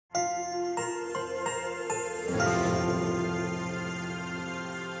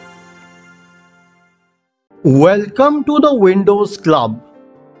Welcome to the Windows Club.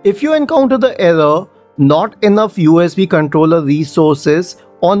 If you encounter the error not enough USB controller resources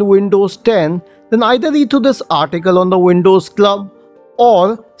on Windows 10, then either read through this article on the Windows Club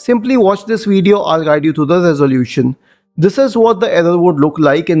or simply watch this video. I'll guide you to the resolution. This is what the error would look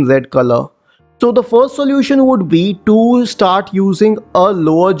like in red color. So the first solution would be to start using a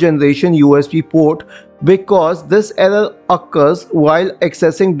lower generation USB port, because this error occurs while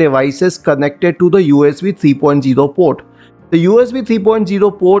accessing devices connected to the USB 3.0 port. The USB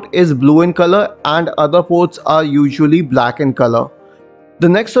 3.0 port is blue in color and other ports are usually black in color. The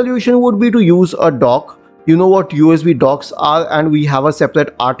next solution would be to use a dock. You know what USB docks are, and we have a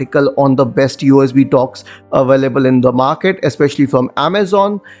separate article on the best USB docks available in the market, especially from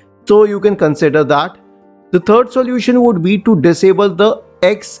Amazon. So you can consider that. The third solution would be to disable the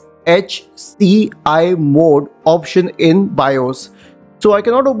xHCI mode option in BIOS. So I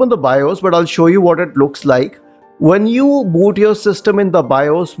cannot open the BIOS, but I'll show you what it looks like. When you boot your system in the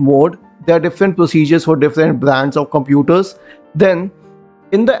BIOS mode, there are different procedures for different brands of computers. Then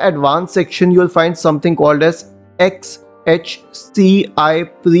in the advanced section, you'll find something called as xHCI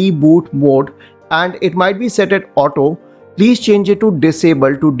pre-boot mode, and it might be set at auto. Please change it to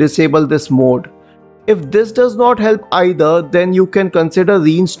disable this mode. If this does not help either, then you can consider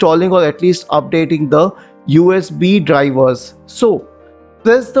reinstalling or at least updating the USB drivers. So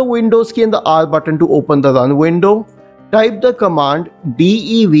press the Windows key and the R button to open the run window. Type the command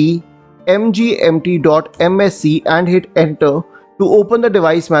dev mgmt.msc and hit enter to open the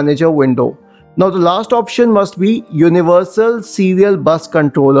device manager window. Now the last option must be Universal Serial Bus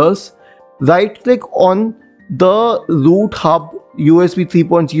Controllers. Right click on the root hub USB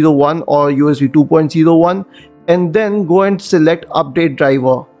 3.01 or USB 2.01 and then go and select update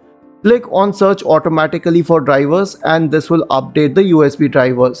driver. Click on search automatically for drivers and this will update the USB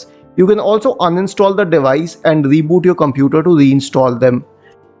drivers. You can also uninstall the device and reboot your computer to reinstall them.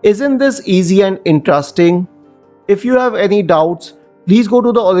 Isn't this easy and interesting? If you have any doubts, please go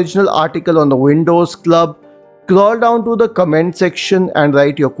to the original article on the Windows Club, scroll down to the comment section and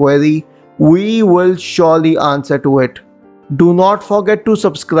write your query. We will surely answer to it. Do not forget to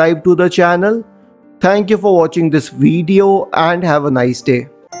subscribe to the channel. Thank you for watching this video and have a nice day.